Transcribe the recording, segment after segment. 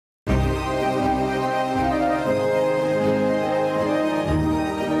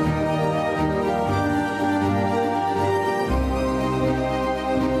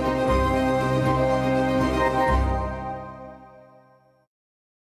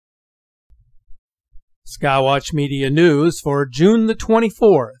Skywatch Media News for June the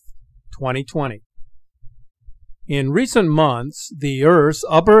 24th, 2020. In recent months, the Earth's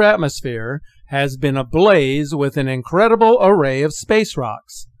upper atmosphere has been ablaze with an incredible array of space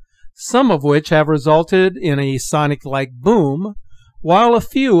rocks, some of which have resulted in a sonic-like boom, while a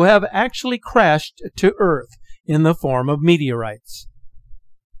few have actually crashed to Earth in the form of meteorites.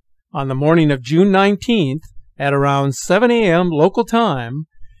 On the morning of June 19th, at around 7 a.m. local time,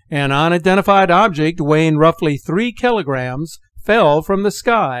 an unidentified object weighing roughly 3 kilograms fell from the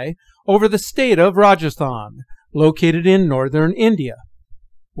sky over the state of Rajasthan, located in northern India,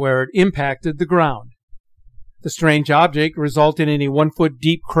 where it impacted the ground. The strange object resulted in a 1-foot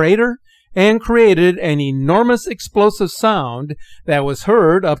deep crater and created an enormous explosive sound that was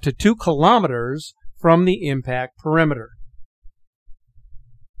heard up to 2 kilometers from the impact perimeter.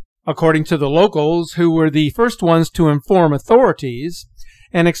 According to the locals, who were the first ones to inform authorities,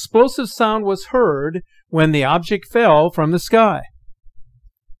 an explosive sound was heard when the object fell from the sky.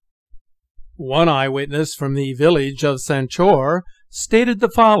 One eyewitness from the village of Sanchor stated the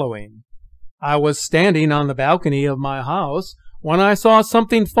following: "I was standing on the balcony of my house when I saw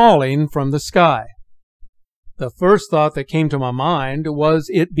something falling from the sky. The first thought that came to my mind was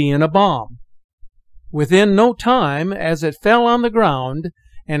it being a bomb. Within no time, as it fell on the ground,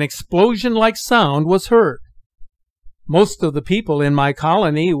 an explosion-like sound was heard. Most of the people in my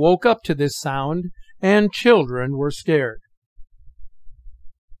colony woke up to this sound, and children were scared."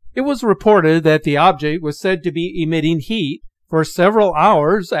 It was reported that the object was said to be emitting heat for several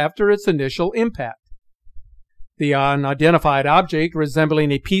hours after its initial impact. The unidentified object,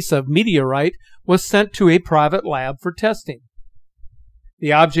 resembling a piece of meteorite, was sent to a private lab for testing.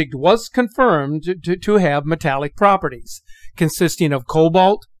 The object was confirmed to have metallic properties, consisting of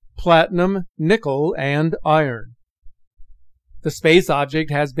cobalt, platinum, nickel, and iron. The space object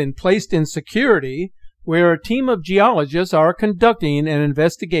has been placed in security, where a team of geologists are conducting an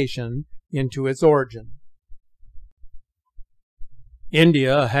investigation into its origin.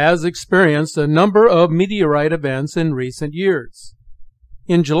 India has experienced a number of meteorite events in recent years.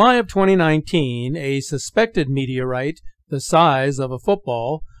 In July of 2019, a suspected meteorite, the size of a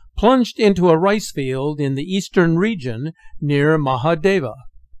football, plunged into a rice field in the eastern region near Mahadeva.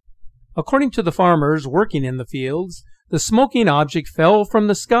 According to the farmers working in the fields, the smoking object fell from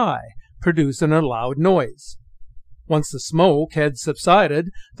the sky, producing a loud noise. Once the smoke had subsided,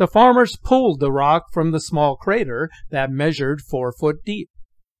 the farmers pulled the rock from the small crater that measured 4 foot deep.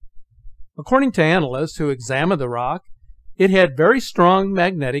 According to analysts who examined the rock, it had very strong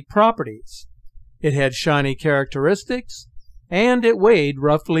magnetic properties. It had shiny characteristics, and it weighed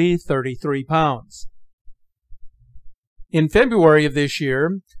roughly 33 pounds. In February of this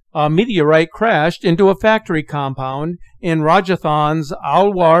year, a meteorite crashed into a factory compound in Rajasthan's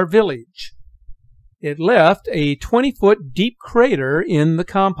Alwar village. It left a 20-foot deep crater in the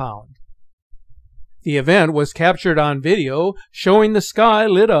compound. The event was captured on video, showing the sky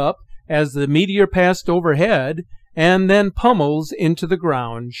lit up as the meteor passed overhead and then pummels into the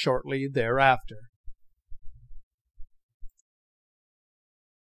ground shortly thereafter.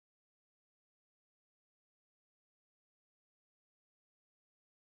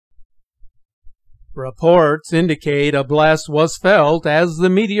 Reports indicate a blast was felt as the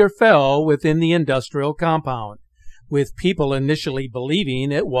meteor fell within the industrial compound, with people initially believing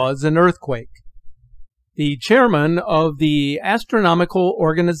it was an earthquake. The chairman of the astronomical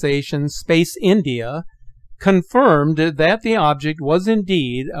organization Space India confirmed that the object was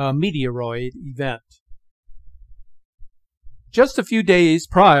indeed a meteoroid event. Just a few days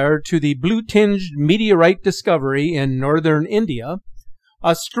prior to the blue-tinged meteorite discovery in northern India,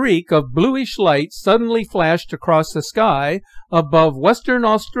 a streak of bluish light suddenly flashed across the sky above Western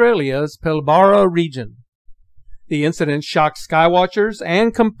Australia's Pilbara region. The incident shocked skywatchers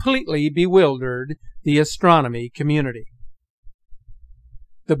and completely bewildered the astronomy community.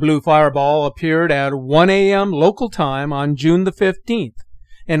 The blue fireball appeared at 1 a.m. local time on June the 15th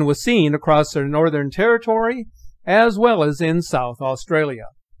and was seen across the Northern Territory as well as in South Australia.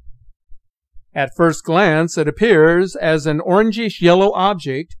 At first glance, it appears as an orangish-yellow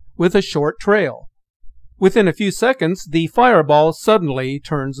object with a short trail. Within a few seconds, the fireball suddenly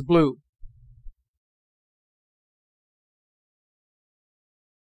turns blue.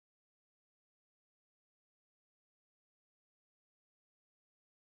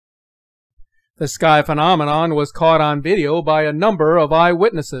 The sky phenomenon was caught on video by a number of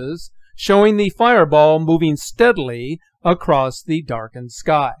eyewitnesses, showing the fireball moving steadily across the darkened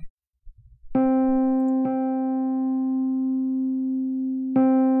sky.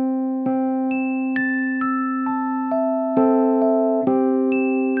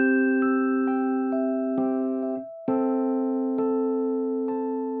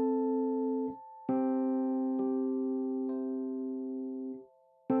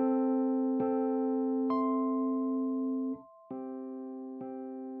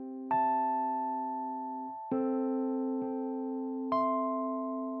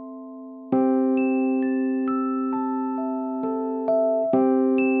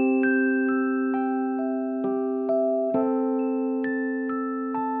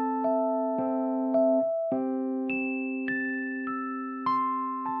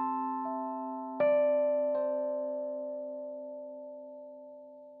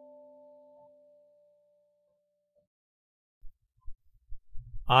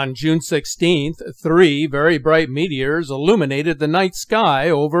 On June 16th, 3 very bright meteors illuminated the night sky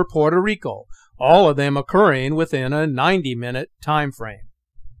over Puerto Rico, all of them occurring within a 90-minute time frame.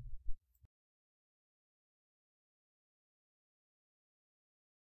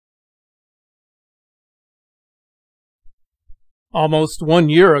 Almost 1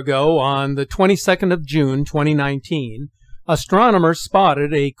 year ago, on the 22nd of June 2019, astronomers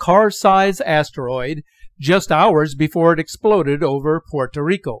spotted a car-sized asteroid just hours before it exploded over Puerto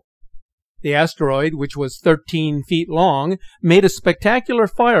Rico. The asteroid, which was 13 feet long, made a spectacular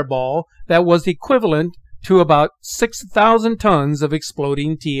fireball that was equivalent to about 6,000 tons of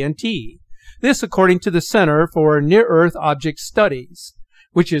exploding TNT. This according to the Center for Near-Earth Object Studies,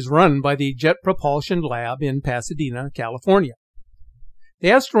 which is run by the Jet Propulsion Lab in Pasadena, California.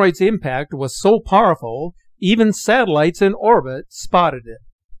 The asteroid's impact was so powerful, even satellites in orbit spotted it.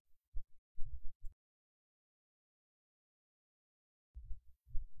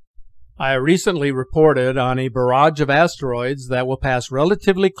 I recently reported on a barrage of asteroids that will pass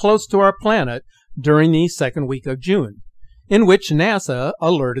relatively close to our planet during the second week of June, in which NASA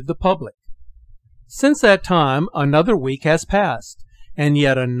alerted the public. Since that time, another week has passed, and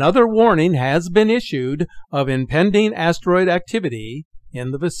yet another warning has been issued of impending asteroid activity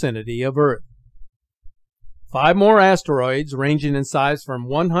in the vicinity of Earth. 5 more asteroids ranging in size from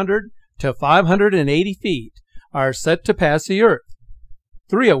 100 to 580 feet are set to pass the Earth,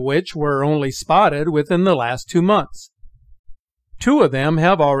 3 of which were only spotted within the last 2 months. 2 of them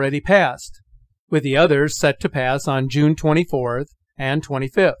have already passed, with the others set to pass on June 24th and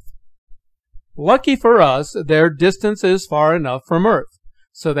 25th. Lucky for us, their distance is far enough from Earth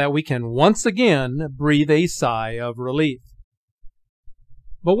so that we can once again breathe a sigh of relief.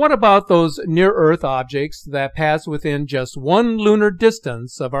 But what about those near-Earth objects that pass within just 1 lunar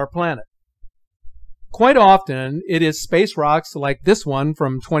distance of our planet? Quite often, it is space rocks like this one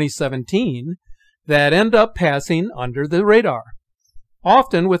from 2017 that end up passing under the radar,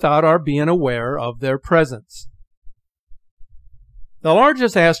 often without our being aware of their presence. The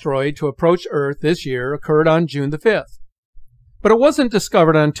largest asteroid to approach Earth this year occurred on June the 5th, but it wasn't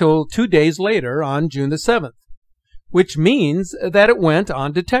discovered until 2 days later on June the 7th, which means that it went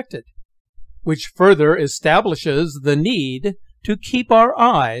undetected, which further establishes the need to keep our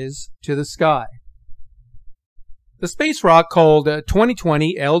eyes to the sky. The space rock called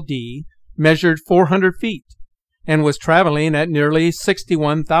 2020 LD measured 400 feet and was traveling at nearly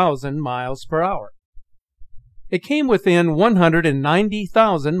 61,000 miles per hour. It came within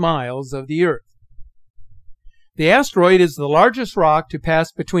 190,000 miles of the Earth. The asteroid is the largest rock to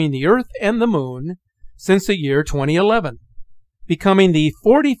pass between the Earth and the Moon since the year 2011, becoming the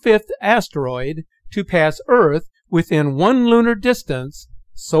 45th asteroid to pass Earth within 1 lunar distance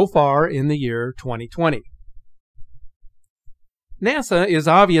so far in the year 2020. NASA is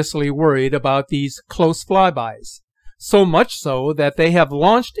obviously worried about these close flybys, so much so that they have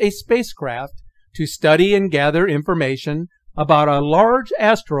launched a spacecraft to study and gather information about a large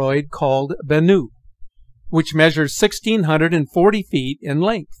asteroid called Bennu, which measures 1,640 feet in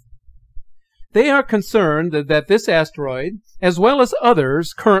length. They are concerned that this asteroid, as well as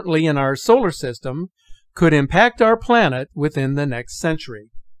others currently in our solar system, could impact our planet within the next century.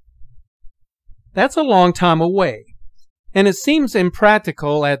 That's a long time away, and it seems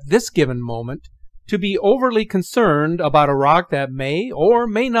impractical at this given moment to be overly concerned about a rock that may or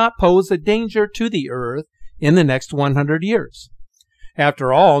may not pose a danger to the Earth in the next 100 years.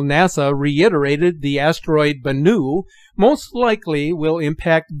 After all, NASA reiterated the asteroid Bennu most likely will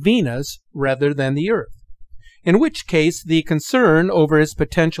impact Venus rather than the Earth, in which case the concern over its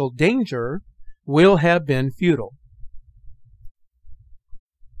potential danger will have been futile.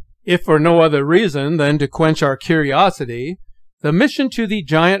 If for no other reason than to quench our curiosity, the mission to the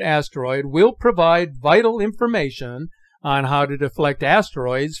giant asteroid will provide vital information on how to deflect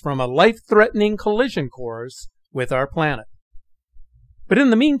asteroids from a life-threatening collision course with our planet. But in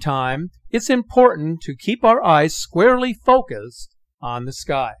the meantime, it's important to keep our eyes squarely focused on the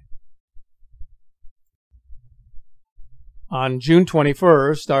sky. On June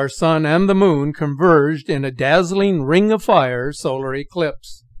 21st, our sun and the moon converged in a dazzling ring of fire solar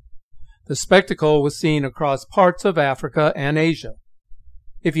eclipse. The spectacle was seen across parts of Africa and Asia.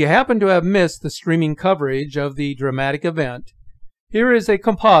 If you happen to have missed the streaming coverage of the dramatic event, here is a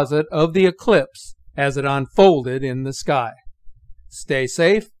composite of the eclipse as it unfolded in the sky. Stay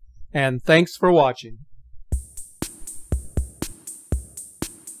safe, and thanks for watching.